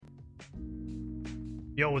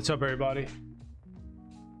Yo, what's up, everybody?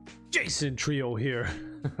 Jason Trio here.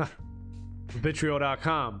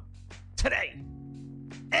 Bitrio.com. Today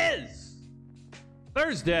is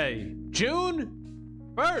Thursday,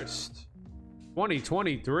 June 1st,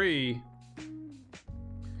 2023.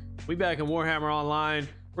 We back in Warhammer Online.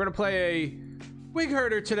 We're gonna play a Wig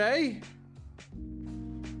Herder today.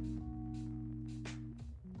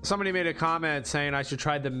 Somebody made a comment saying I should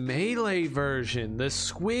try the melee version, the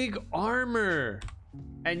Squig armor.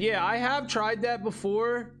 And yeah, I have tried that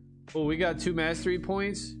before. Oh, we got 2 mastery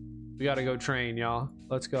points. We gotta go train, y'all.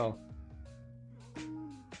 Let's go.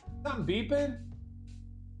 Something beeping?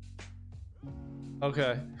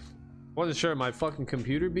 Okay. Wasn't sure, my fucking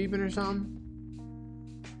computer beeping or something?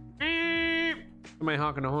 Somebody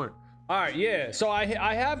honking the horn. Alright, yeah. So I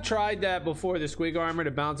have tried that before, the Squig armor,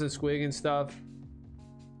 the bouncing Squig and stuff.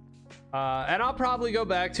 And I'll probably go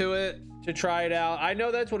back to it to try it out. I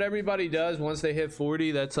know that's what everybody does once they hit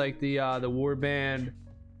 40. That's like the warband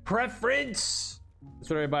preference. That's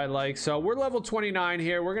what everybody likes. So we're level 29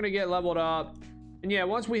 here. We're gonna get leveled up, and yeah,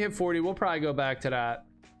 once we hit 40, we'll probably go back to that.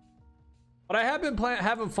 But I have been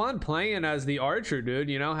having fun playing as the archer, dude.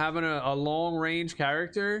 You know, having a long range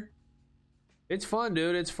character. It's fun,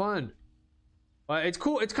 dude. It's fun. It's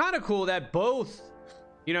cool. It's kind of cool that both,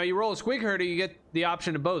 you know, you roll a Squig Herder, you get the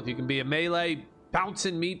option of both. You can be a melee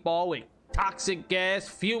bouncing meatball with toxic gas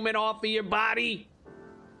fuming off of your body,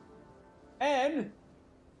 and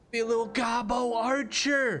be a little gobbo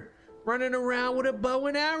archer running around with a bow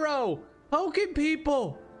and arrow, poking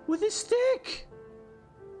people with a stick.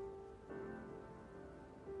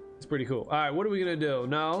 It's pretty cool. All right, what are we gonna do?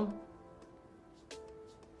 No.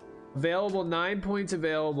 Available, 9 points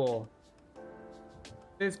available.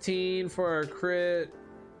 15 for our crit.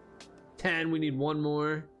 10, we need 1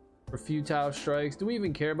 more for futile strikes. Do we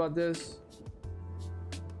even care about this?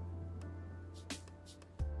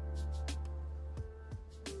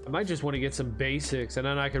 I might just want to get some basics and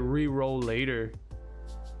then I can re-roll later.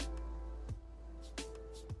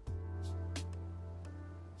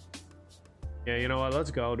 Yeah, you know what?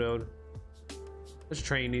 Let's go, dude. Let's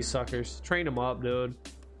train these suckers. Train them up, dude.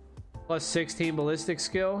 Plus 16 ballistic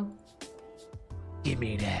skill. Give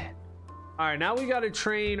me that. All right, now we got to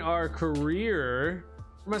train our career.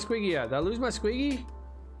 Where's my Squiggy at? Did I lose my Squiggy?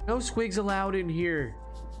 No Squigs allowed in here.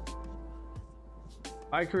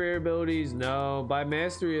 By career abilities, no. By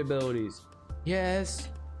mastery abilities, yes.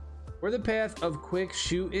 We're the path of quick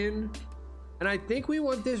shooting, and I think we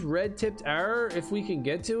want this red tipped arrow if we can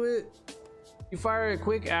get to it. You fire a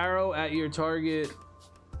quick arrow at your target,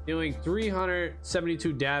 dealing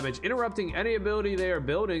 372 damage, interrupting any ability they are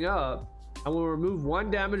building up, and will remove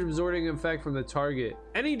 1 damage absorbing effect from the target.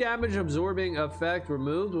 Any damage absorbing effect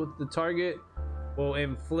removed with the target will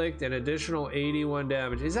inflict an additional 81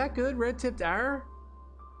 damage. Is that good, red tipped arrow?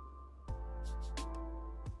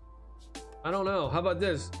 I don't know. How about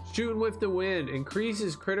this? Shooting with the wind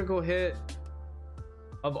increases critical hit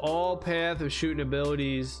of all path of shooting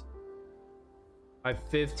abilities by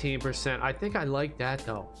 15%. I think I like that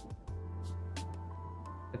though.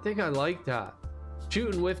 I think I like that.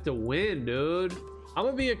 Shooting with the wind, dude. I'm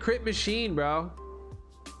gonna be a crit machine, bro.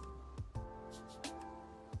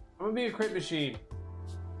 I'm gonna be a crit machine.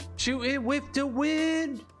 Shooting with the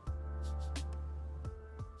wind.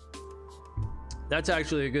 That's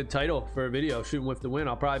actually a good title for a video. Shooting with the wind.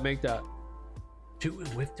 I'll probably make that.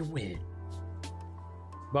 Shooting with the wind.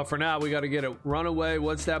 But for now, we got to get it. Runaway.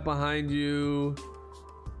 What's that behind you?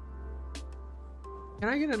 Can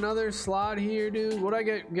I get another slot here, dude? What I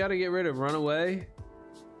gotta get rid of? Runaway.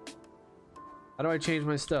 How do I change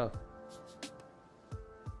my stuff?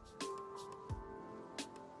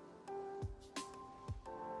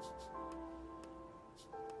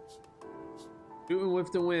 Shooting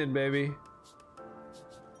with the wind, baby.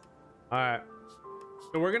 All right,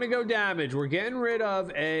 so we're gonna go damage. We're getting rid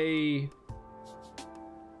of a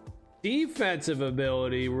defensive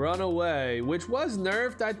ability, Runaway, which was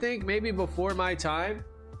nerfed, I think, maybe before my time.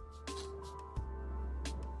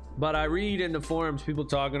 But I read in the forums people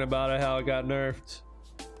talking about it, how it got nerfed.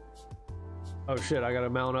 Oh shit, I gotta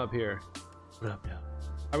mount up here. Mount up now.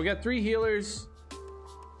 All right, we got 3 healers.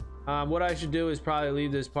 What I should do is probably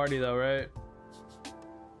leave this party though, right?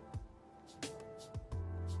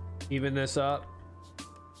 Even this up.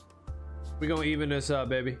 We're gonna even this up,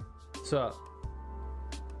 baby. What's up?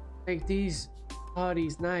 Make these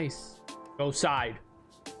parties nice. Go side.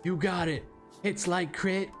 You got it. It's like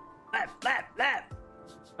crit. Lap, lap, lap.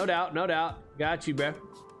 No doubt, no doubt. Got you, bro.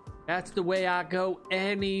 That's the way I go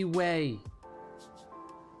anyway.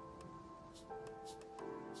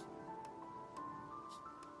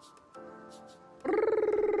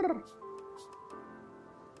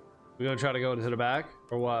 We gonna try to go into the back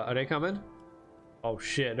or what? Are they coming? Oh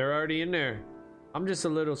shit, they're already in there. I'm just a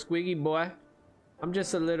little squiggy boy. I'm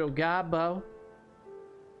just a little gobbo.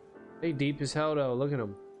 They deep as hell though. Look at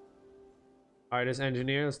them. All right, this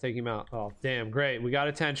engineer, let's take him out. Oh damn, great. We got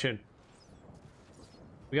attention.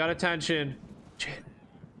 We got attention. Shit.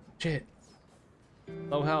 Shit.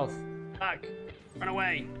 Low health. Fuck. Run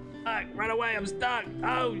away. Fuck. Run away. I'm stuck.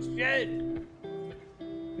 Oh shit.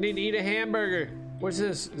 Need to eat a hamburger. What's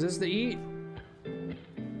this? Is this to eat?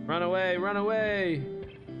 Run away. Run away.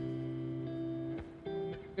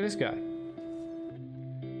 Look at this guy.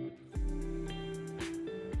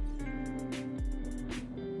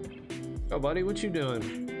 Oh, buddy, what you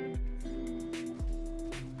doing?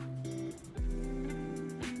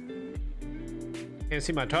 Can't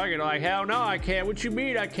see my target. Like, hell no, I can't. What you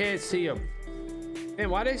mean I can't see him?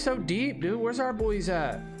 Man, why they so deep, dude? Where's our boys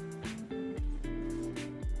at?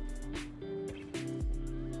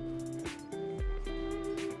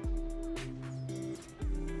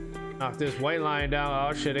 Knock this white lion down.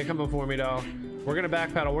 Oh shit, they coming for me though. We're gonna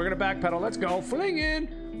backpedal. We're gonna backpedal. Let's go. Fling in.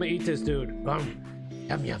 I'm gonna eat this dude.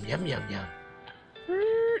 Yum, yum, yum, yum, yum.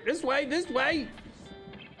 This way, this way.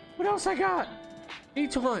 What else I got?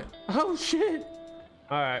 Eat one. Oh shit.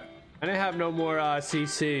 All right. I didn't have no more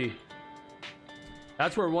CC.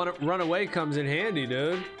 That's where runaway comes in handy,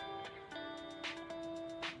 dude.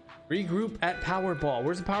 Regroup at Powerball.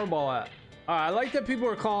 Where's the Powerball at? All right, I like that people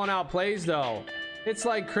are calling out plays though. It's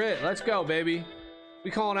like crit. Let's go, baby.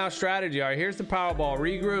 We calling out strategy. All right, here's the Powerball.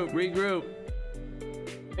 Regroup, regroup.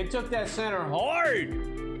 They took that center hard.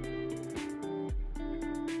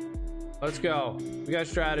 Let's go. We got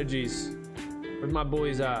strategies. Where's my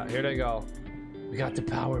boys at? Here they go. We got the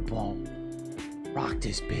Powerball. Rock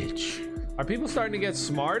this bitch. Are people starting to get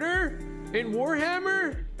smarter in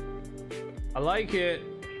Warhammer? I like it.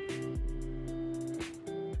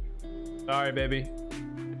 Sorry, baby.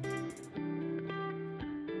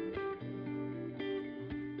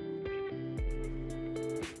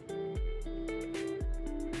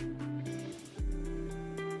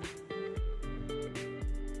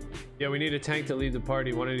 Yeah, we need a tank to lead the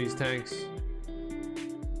party. One of these tanks.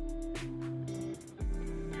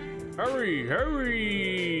 Hurry,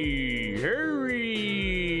 hurry, hurry.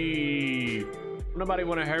 Nobody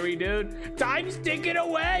want to hurry, dude. Time's ticking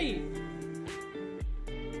away.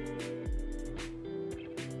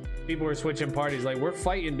 People are switching parties. Like, we're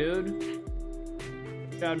fighting, dude.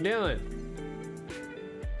 What y'all doing?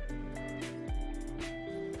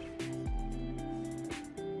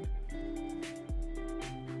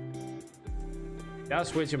 Y'all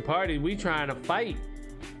switching parties. We trying to fight.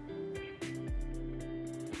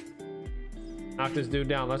 Knock this dude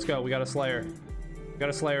down. Let's go. We got a Slayer. We got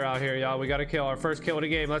a Slayer out here, y'all. We got to kill our first kill of the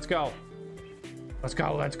game. Let's go. Let's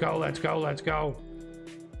go. Let's go. Let's go. Let's go.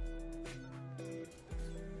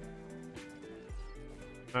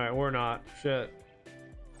 All right, we're not. Shit.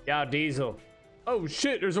 Yeah, Diesel. Oh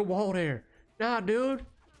shit, there's a wall there. Nah, dude.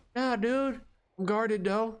 Nah, dude. I'm guarded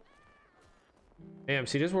though. Damn,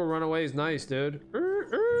 see, this is where runaway is nice, dude.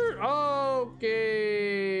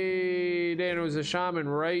 Okay. Damn, there was a shaman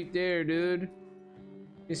right there, dude.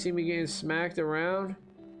 You see me getting smacked around?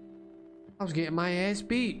 I was getting my ass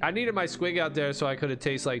beat. I needed my squig out there so I could have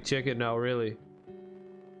tasted like chicken now, really.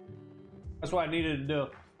 That's what I needed to do.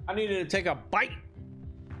 I needed to take a bite.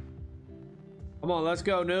 Come on, let's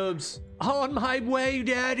go, noobs. On my way,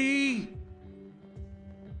 daddy.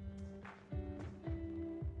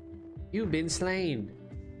 You've been slain.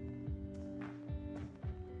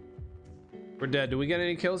 We're dead. Do we get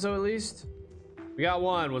any kills though, at least? We got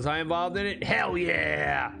one. Was I involved in it? Hell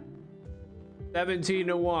yeah.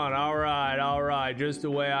 17-1. All right. Just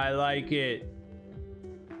the way I like it.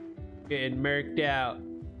 Getting murked out.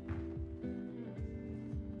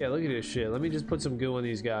 Yeah, look at this shit. Let me just put some goo on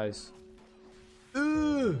these guys.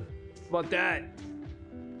 How about that?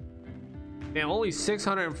 Man, only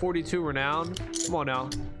 642 renown. Come on now.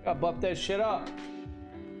 Gotta buff that shit up.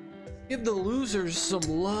 Give the losers some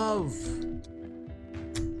love.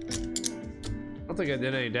 I don't think I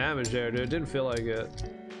did any damage there, dude. It didn't feel like it.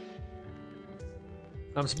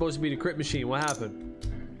 I'm supposed to be the crit machine. What happened?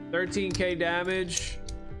 13k damage.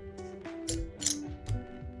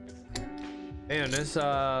 Man, this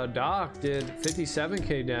Doc did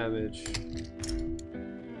 57k damage.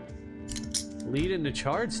 Leading the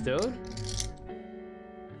charts, dude.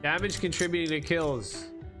 Damage contributing to kills.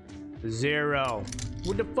 0.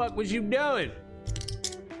 What the fuck was you doing?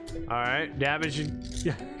 Alright, damage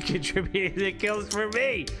contributing to kills for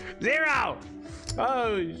me. 0.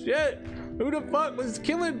 Oh shit. Who the fuck was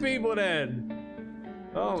killing people then?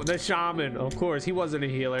 Oh, the shaman. Of course, he wasn't a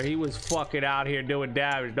healer. He was fucking out here doing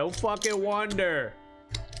damage. No fucking wonder.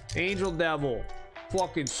 Angel Devil.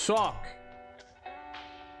 Fucking suck.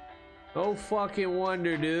 No fucking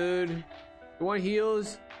wonder, dude. You want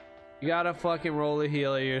heals? You gotta fucking roll a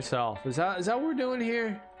healer yourself. Is that what we're doing here?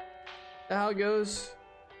 Is that how it goes?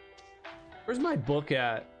 Where's my book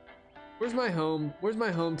at? Where's my home? Where's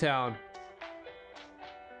my hometown?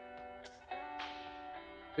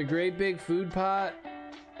 The great big food pot.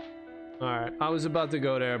 All right, I was about to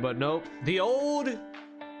go there, but nope. The old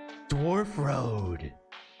Dwarf Road.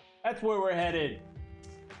 That's where we're headed.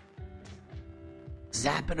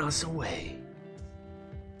 Zapping us away.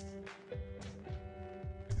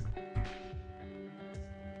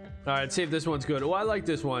 All right, see if this one's good. Oh, I like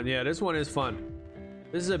this one. Yeah, this one is fun.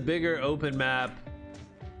 This is a bigger open map.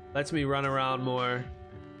 Lets me run around more.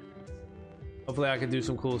 Hopefully I can do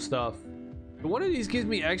some cool stuff. One of these gives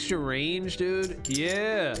me extra range, dude.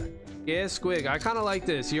 Yeah. Yeah, squig. I kind of like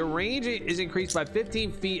this. Your range is increased by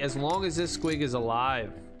 15 feet as long as this squig is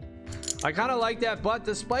alive. I kind of like that, but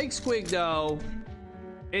the spike squig, though,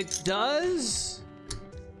 it does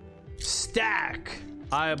stack,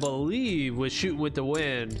 I believe, with shooting with the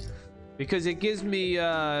wind, because it gives me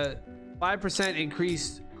 5%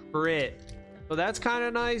 increased crit. So that's kind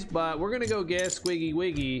of nice, but we're going to go gas squiggy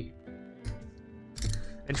wiggy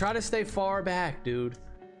and try to stay far back, dude.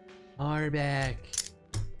 Far back.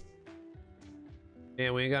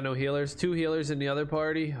 And we ain't got no healers. 2 healers in the other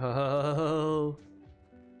party. Oh.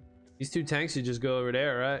 These 2 tanks should just go over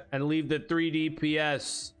there, right? And leave the 3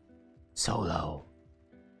 DPS solo.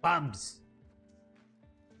 Bums.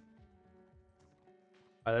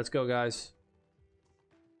 All right, let's go, guys.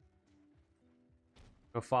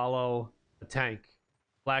 Gonna follow a tank.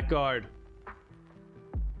 Blackguard.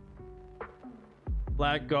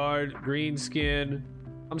 Blackguard, green skin.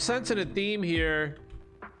 I'm sensing a theme here.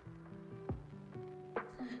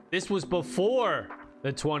 This was before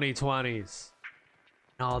the 2020s.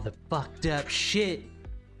 All the fucked up shit.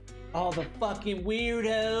 All the fucking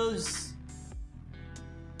weirdos.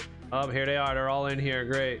 Oh, here they are. They're all in here.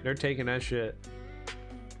 Great. They're taking that shit.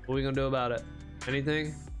 What are we gonna do about it?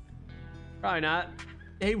 Anything? Probably not.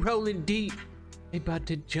 They rolling deep. They about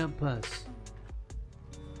to jump us.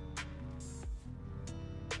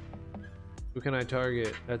 Who can I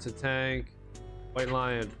target? That's a tank. White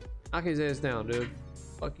lion. Knock his ass down, dude.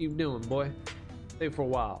 Fuck you doing, boy? Stay for a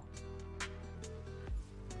while.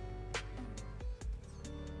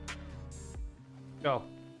 Go.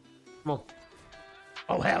 Come on.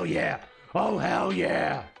 Oh, hell yeah. Oh, hell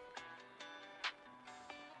yeah.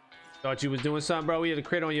 Thought you was doing something, bro. We had a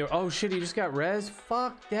crit on you. Oh, shit. He just got res?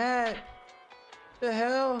 Fuck that. The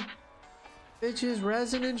hell? Bitches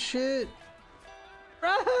resin and shit.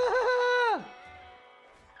 Is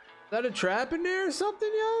that a trap in there or something,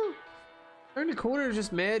 yo? They're in the corner,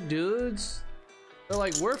 just mad dudes. They're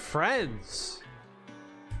like, we're friends.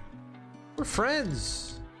 We're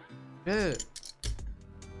friends. Yeah.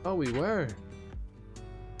 Oh, we were.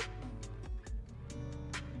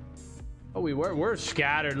 Oh, we were. We're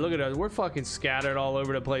scattered. Look at us. We're fucking scattered all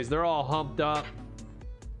over the place. They're all humped up.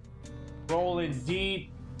 Rolling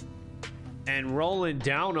deep. And rolling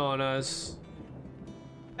down on us.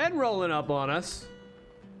 And rolling up on us.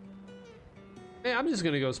 Hey, I'm just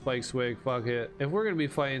gonna go spike swig. Fuck it. If we're gonna be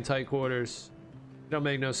fighting tight quarters, it don't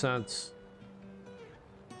make no sense.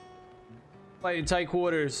 Fighting tight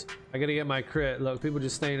quarters, I gotta get my crit. Look, people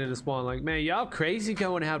just staying in the spawn like, man, y'all crazy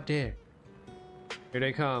going out there. Here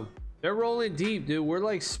they come. They're rolling deep, dude. We're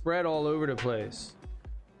like spread all over the place.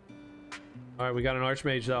 All right, we got an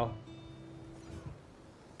archmage though.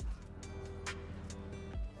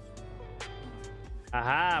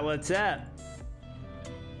 Aha, what's up?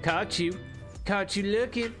 Caught you. Caught you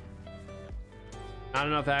looking. Not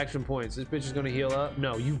enough action points. This bitch is gonna heal up.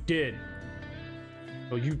 No, you did.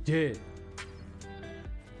 Oh, you did.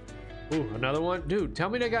 Ooh, another one. Dude, tell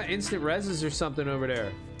me they got instant reses or something over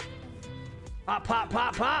there. Pop, pop,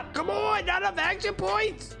 pop, pop. Come on, not enough action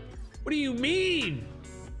points. What do you mean?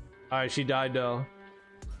 All right, she died though.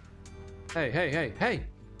 Hey, hey, hey, hey.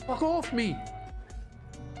 Fuck off me.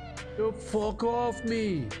 Yo, fuck off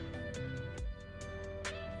me.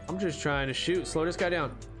 I'm just trying to shoot. Slow this guy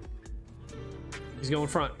down. He's going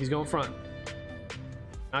front. He's going front.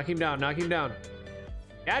 Knock him down. Knock him down.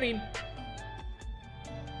 Got him.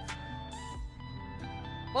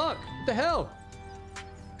 Fuck. What the hell?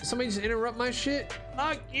 Did somebody just interrupt my shit?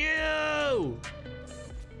 Fuck you.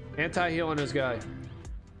 Anti-heal on this guy.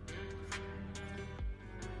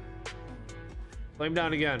 Lay him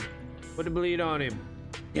down again. Put the bleed on him.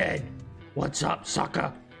 Dead. What's up,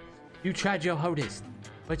 sucker? You tried your hardest,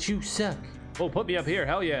 but you suck. Oh, put me up here.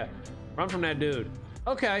 Hell yeah. Run from that dude.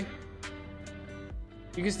 Okay.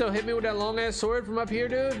 You can still hit me with that long ass sword from up here,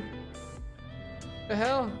 dude? The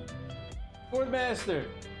hell? Sword master.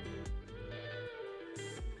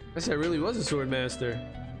 I guess I really was a sword master.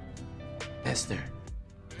 Master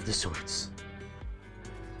of the swords.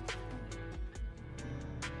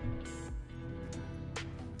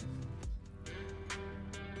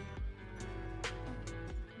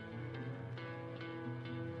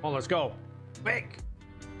 Oh, let's go. Quick.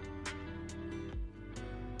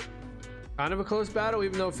 Kind of a close battle,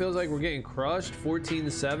 even though it feels like we're getting crushed.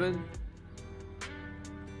 14-7.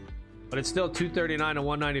 But it's still 239 to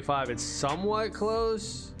 195. It's somewhat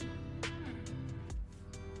close.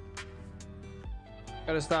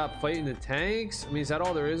 Gotta stop fighting the tanks. I mean, is that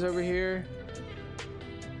all there is over here?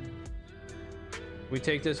 We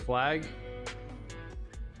take this flag.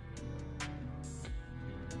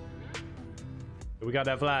 We got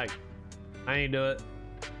that flag. I ain't do it.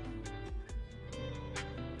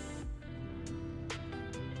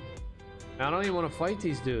 I don't even want to fight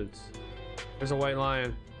these dudes. There's a white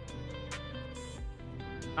lion.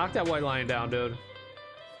 Knock that white lion down, dude.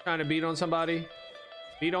 Trying to beat on somebody.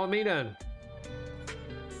 Beat on me then.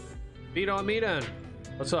 Beat on me then.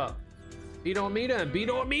 What's up? Beat on me then. Beat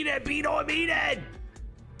on me then. Beat on me then.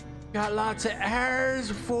 Got lots of arrows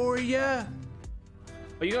for you. Are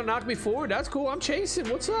you gonna knock me forward? That's cool. I'm chasing.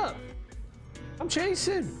 What's up? I'm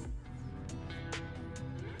chasing.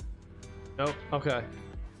 Nope. Okay.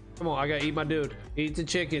 Come on. I gotta eat my dude. Eat the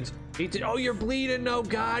chickens. Eat the. Oh, you're bleeding. No,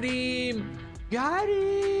 got him. Got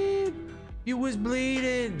him. You was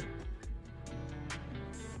bleeding.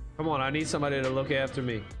 Come on. I need somebody to look after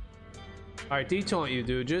me. All right, detaunt you,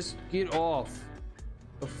 dude. Just get off.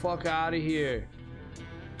 The fuck out of here.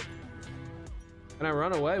 Can I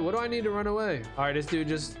run away? What do I need to run away? All right, this dude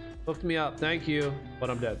just hooked me up. Thank you, but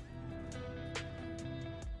I'm dead.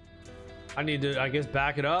 I need to, I guess,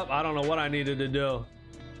 back it up. I don't know what I needed to do.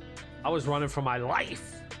 I was running for my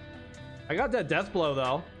life. I got that death blow,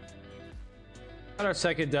 though. Got our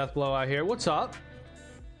second death blow out here. What's up?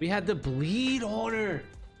 We had the bleed on her.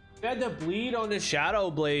 We had the bleed on the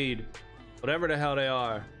shadow blade. Whatever the hell they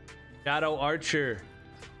are. Shadow archer.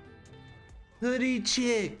 Hoodie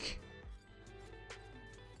chick.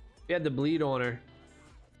 We had the bleed on her.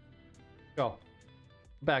 Go.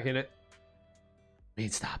 Back in it.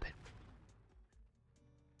 Need stop it.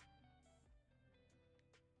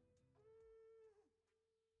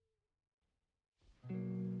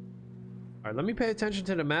 Alright, let me pay attention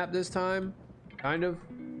to the map this time. Kind of.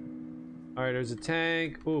 Alright, there's a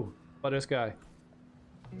tank. Ooh, what this guy?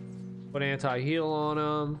 Put anti-heal on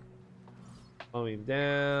him. Slow him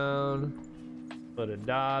down. Put a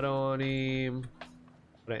dot on him.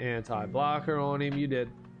 Put an anti-blocker on him. You did.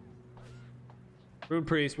 Rune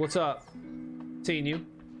Priest, what's up? Seen you.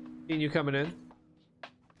 Seen you coming in.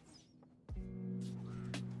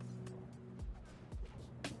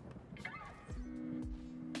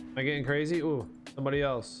 Am I getting crazy? Ooh, somebody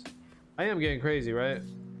else. I am getting crazy, right?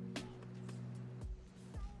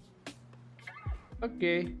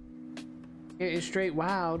 Okay. Getting straight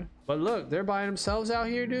wild. But look, they're by themselves out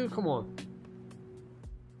here, dude. Come on.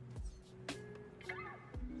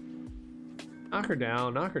 Knock her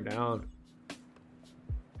down. Knock her down.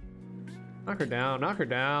 Knock her down. Knock her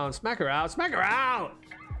down. Smack her out. Smack her out.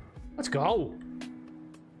 Let's go.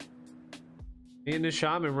 Me and this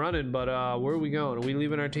shaman running, but where are we going? Are we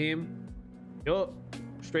leaving our team? Yo,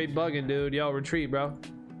 straight bugging, dude. Yo, retreat, bro.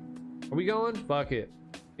 Are we going? Fuck it.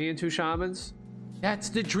 Me and two shamans. That's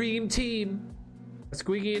the dream team. A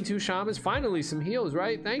Squeaky and two shamans. Finally, some heals,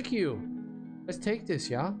 right? Thank you. Let's take this,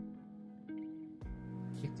 y'all.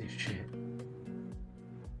 Take this shit.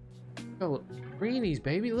 Oh, greenies,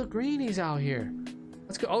 baby. Look, greenies out here.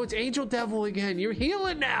 Let's go. Oh, it's Angel Devil again. You're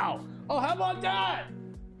healing now. Oh, how about that?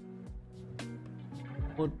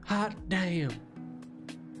 Well, hot damn.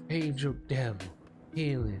 Angel Devil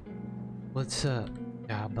healing. What's up,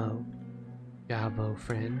 Gabo? Gabo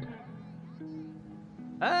friend.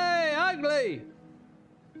 Hey, ugly.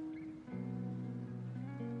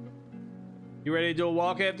 You ready to do a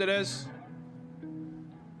walk after this?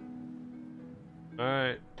 All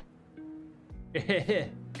right.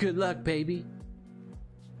 Good luck, baby.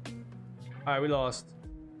 All right, we lost.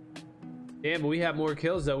 Damn, but we have more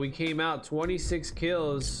kills though. We came out 26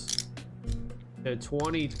 kills to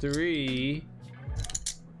 23.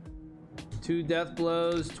 2 death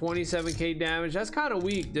blows, 27k damage. That's kind of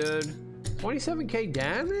weak, dude. 27k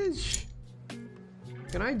damage?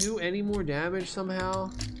 Can I do any more damage somehow?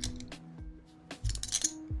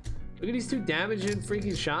 Look at these two damaging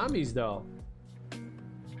freaking shamis though.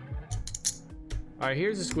 All right,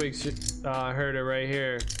 here's a squig herder right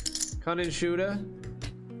here. Cunning shooter.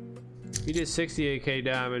 He did 68k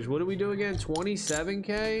damage. What do we do again?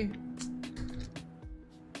 27k?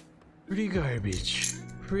 Pretty garbage.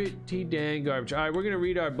 Pretty dang garbage. All right, we're gonna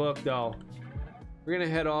read our book though. We're gonna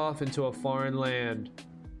head off into a foreign land.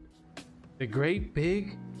 The great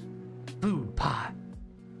big food pot.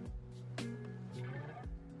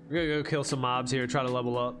 We're gonna go kill some mobs here, try to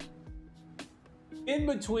level up. In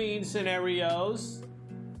between scenarios.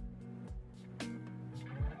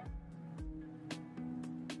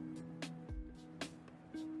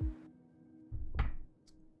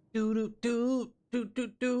 Do.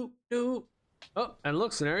 Oh, and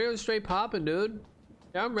look, scenarios straight popping, dude.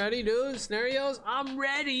 Yeah, I'm ready, dude. Scenarios, I'm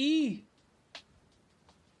ready.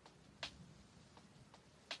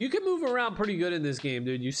 You can move around pretty good in this game,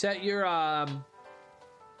 dude. You set your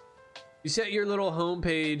little home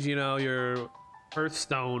page, you know, your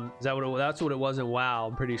Hearthstone. Is that what that's what it was in WoW,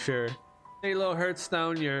 I'm pretty sure. Set your little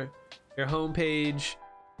Hearthstone, your home page.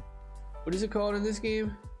 What is it called in this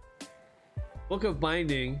game? Book of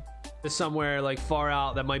Binding is somewhere like far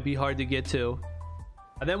out that might be hard to get to.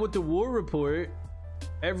 And then with the war report,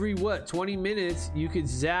 every 20 minutes you could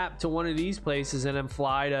zap to one of these places and then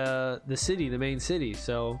fly to the city, the main city.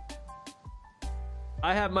 So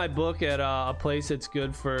I have my book at a place that's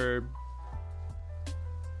good for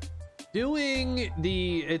doing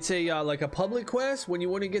it's a like a public quest when you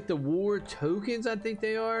want to get the war tokens. I think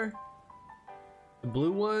they are the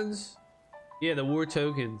blue ones. Yeah, the war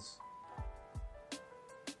tokens.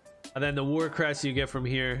 And then the war crest you get from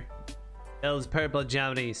here. Those purple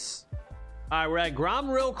Johnnies. Alright, we're at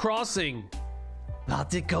Gromrill Crossing. About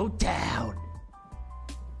to go down.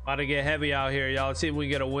 About to get heavy out here, y'all. Let's see if we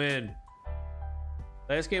get a win.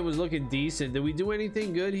 Last game was looking decent. Did we do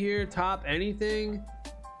anything good here? Top anything?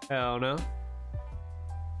 Hell no.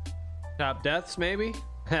 Top deaths, maybe?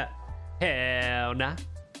 Hell nah.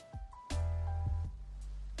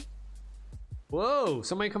 Whoa,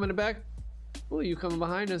 somebody coming in the back? Oh, you coming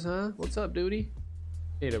behind us, huh? What's up, duty?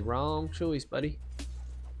 Made the wrong choice, buddy.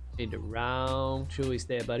 Made the wrong choice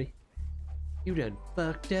there, buddy. You done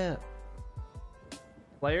fucked up.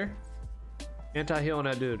 Player? Anti-heal on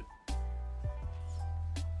that dude.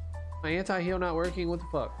 My anti-heal not working? What the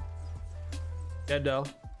fuck? Dead though.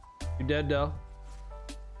 You dead though.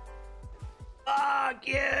 Fuck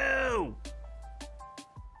you!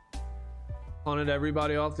 Haunted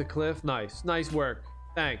everybody off the cliff. Nice. Nice work.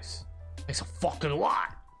 Thanks. Thanks a fucking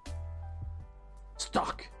lot.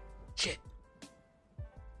 Stuck. Shit.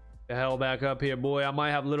 The hell back up here, boy. I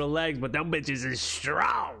might have little legs, but them bitches is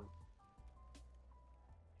strong.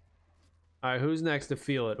 Alright, who's next to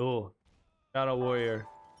feel it? Oh, Shadow Warrior.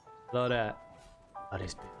 Love that. Oh,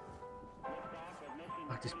 this bitch.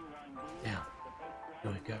 Fuck this bitch. Now.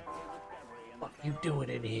 There we go. What you doing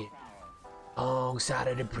in here? Wrong side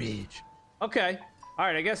of the bridge. Okay.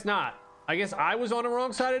 Alright, I guess not. I guess I was on the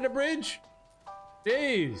wrong side of the bridge?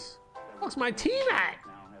 Jeez. What's my team at?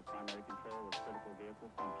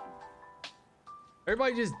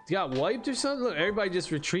 Everybody just got wiped or something? Look, everybody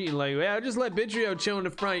just retreating like, yeah, I just let Vidrio chill in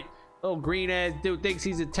the front. Little green ass dude thinks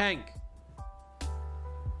he's a tank.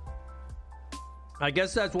 I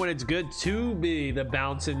guess that's when it's good to be the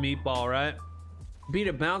bouncing meatball, right? Be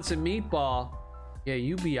the bouncing meatball. Yeah,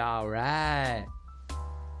 you be alright.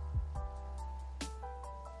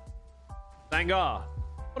 Sangar.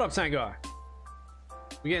 What up, Sangar?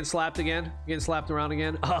 We getting slapped again? Getting slapped around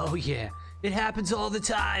again? Oh yeah, it happens all the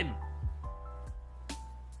time.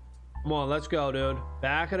 Come on, let's go, dude.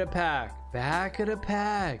 Back of the pack. Back of the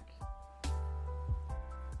pack.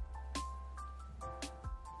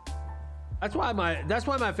 That's why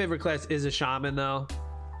my favorite class is a shaman though.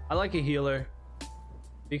 I like a healer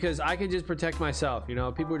because I can just protect myself, you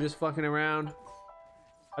know. People are just fucking around.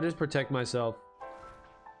 I just protect myself.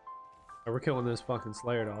 We're killing this fucking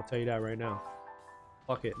Slayer though, I'll tell you that right now.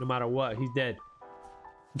 Fuck it, no matter what, he's dead.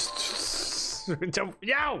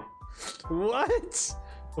 Yo! What?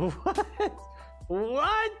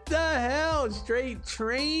 What the hell? Straight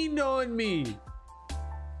trained on me.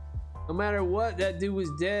 No matter what, that dude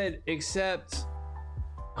was dead, except...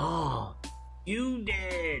 Oh, you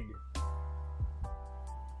dead.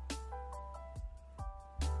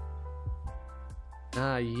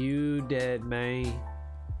 Ah, you dead, man.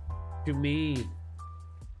 What you mean?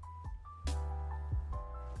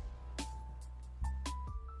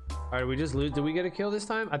 Alright, we just lose. Did we get a kill this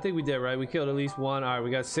time? I think we did, right? We killed at least one. Alright, we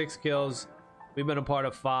got 6 kills. We've been a part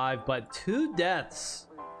of 5, but 2 deaths.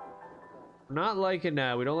 We're not liking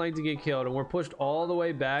that. We don't like to get killed, and we're pushed all the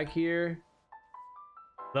way back here.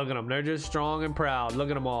 Look at them. They're just strong and proud. Look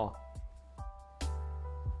at them all.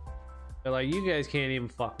 They're like, you guys can't even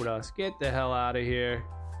fuck with us. Get the hell out of here.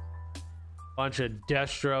 Bunch of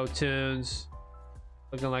Destro tunes.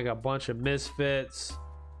 Looking like a bunch of misfits.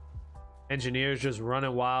 Engineers just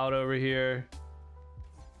running wild over here.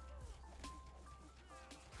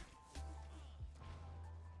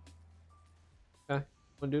 Okay,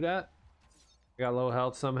 wanna do that? I got low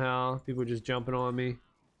health somehow. People just jumping on me.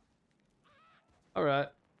 Alright.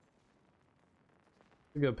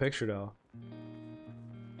 It's a good picture though.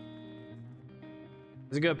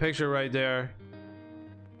 It's a good picture right there.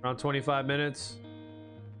 Around 25 minutes.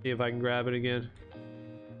 See if I can grab it again.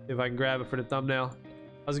 See if I can grab it for the thumbnail.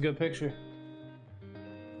 That was a good picture.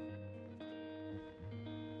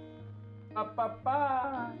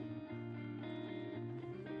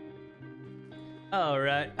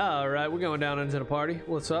 Alright, we're going down into the party.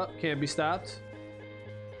 What's up? Can't be stopped.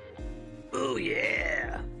 Oh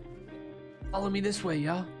yeah. Follow me this way,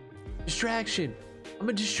 y'all. Distraction. I'm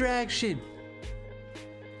a distraction.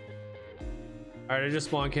 Alright, I just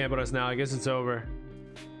spawn camped us now. I guess it's over.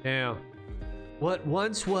 Damn. What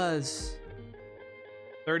once was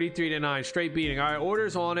 33-9, straight beating. Alright,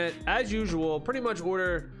 order's on it. As usual, pretty much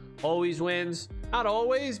order always wins. Not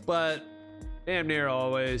always, but damn near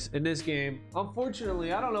always in this game.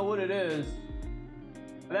 Unfortunately, I don't know what it is.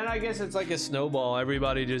 But then I guess it's like a snowball.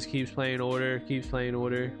 Everybody just keeps playing order, keeps playing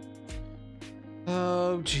order.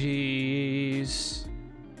 Oh, jeez.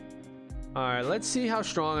 Alright, let's see how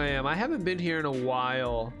strong I am. I haven't been here in a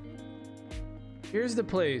while. Here's the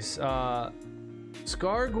place.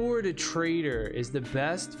 Skargor the Trader is the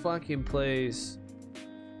best fucking place.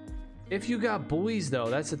 If you got boys though,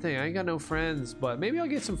 that's the thing. I ain't got no friends, but maybe I'll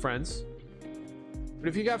get some friends. But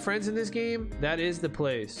if you got friends in this game, that is the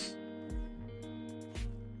place.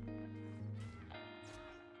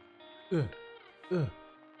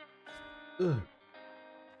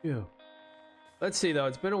 Yeah. Let's see though.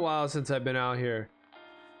 It's been a while since I've been out here.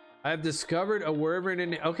 I have discovered a wyvern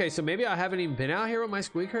in. Okay, so maybe I haven't even been out here with my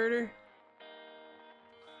squeak herder.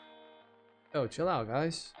 Oh, chill out,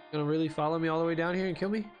 guys. You gonna really follow me all the way down here and kill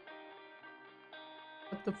me?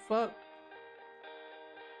 What the fuck?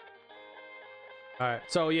 All right,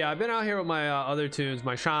 so yeah, I've been out here with my other tunes,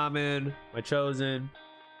 my shaman, my chosen.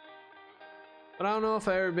 But I don't know if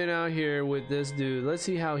I've ever been out here with this dude. Let's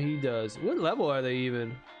see how he does. What level are they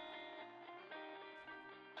even?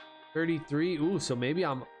 33. Ooh, so maybe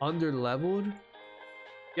I'm under leveled.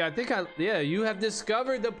 Yeah, I think yeah, you have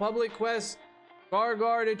discovered the public quest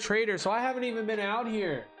Skargor the Trader. So I haven't even been out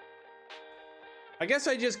here. I guess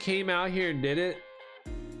I just came out here and did it.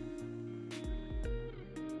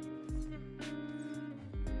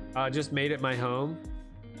 Just made it my home.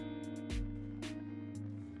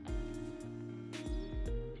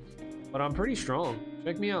 But I'm pretty strong.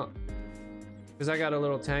 Check me out. Because I got a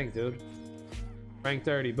little tank, dude. Rank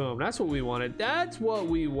 30, boom. That's what we wanted. That's what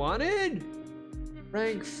we wanted.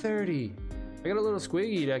 Rank 30. I got a little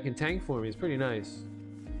squiggy that can tank for me. It's pretty nice.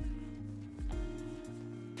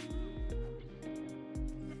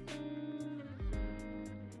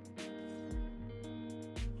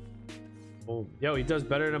 Oh, yo, he does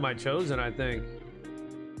better than my chosen, I think.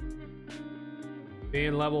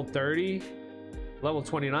 Being level 30, level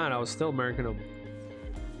 29, I was still murking him.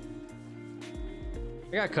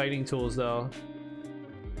 I got kiting tools though.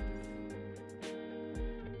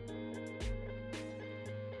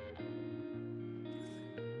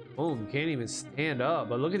 Boom, can't even stand up.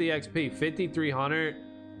 But look at the XP, 5,300.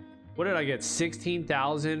 What did I get?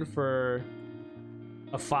 16,000 for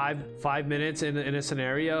a five minutes in a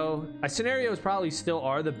scenario. Scenarios probably still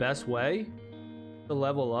are the best way to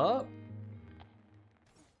level up.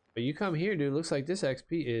 But you come here, dude. Looks like this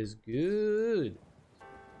XP is good.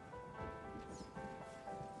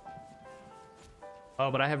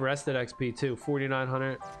 Oh, but I have rested XP too.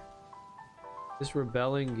 4,900. This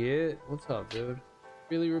rebelling git. What's up, dude?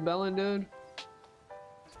 Really rebelling, dude?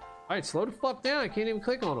 Alright, slow the fuck down. I can't even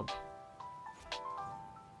click on him.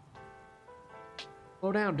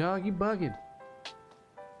 Slow down, dog. You bugging.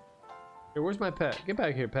 Here, where's my pet? Get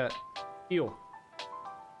back here, pet. Heal.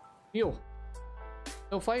 Heal.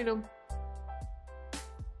 No fighting him.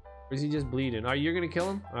 Or is he just bleeding? Are you gonna kill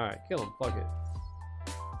him? Alright, kill him. Fuck it.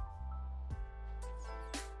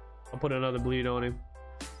 I'll put another bleed on him.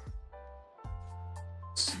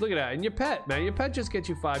 Look at that. And your pet, man. Your pet just gets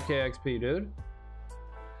you 5k XP, dude.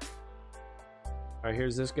 Alright,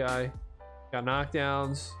 here's this guy. Got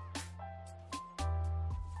knockdowns.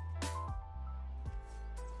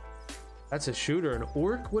 That's a shooter. An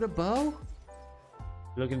orc with a bow?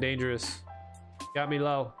 Looking dangerous. Got me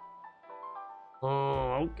low.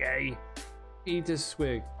 Oh, okay. Eat this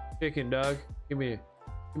swig. Chicken, dog. Give me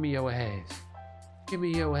your ass. Give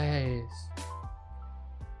me your ass.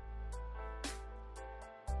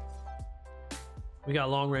 We got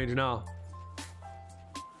long range now.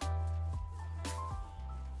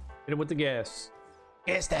 Hit him with the gas.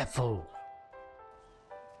 Gas that fool.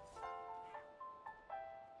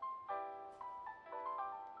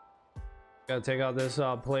 Gotta take out this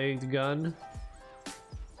plagued gun.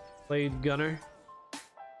 Plagued gunner.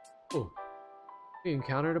 Oh, we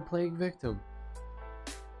encountered a plague victim.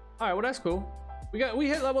 All right, well that's cool. We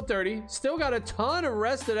hit level 30. Still got a ton of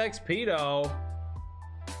rested XP though.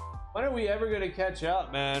 When are we ever gonna catch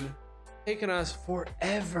up, man? Taking us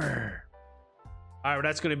forever. All right, well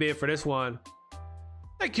that's gonna be it for this one.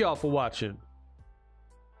 Thank you all for watching.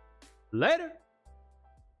 Later.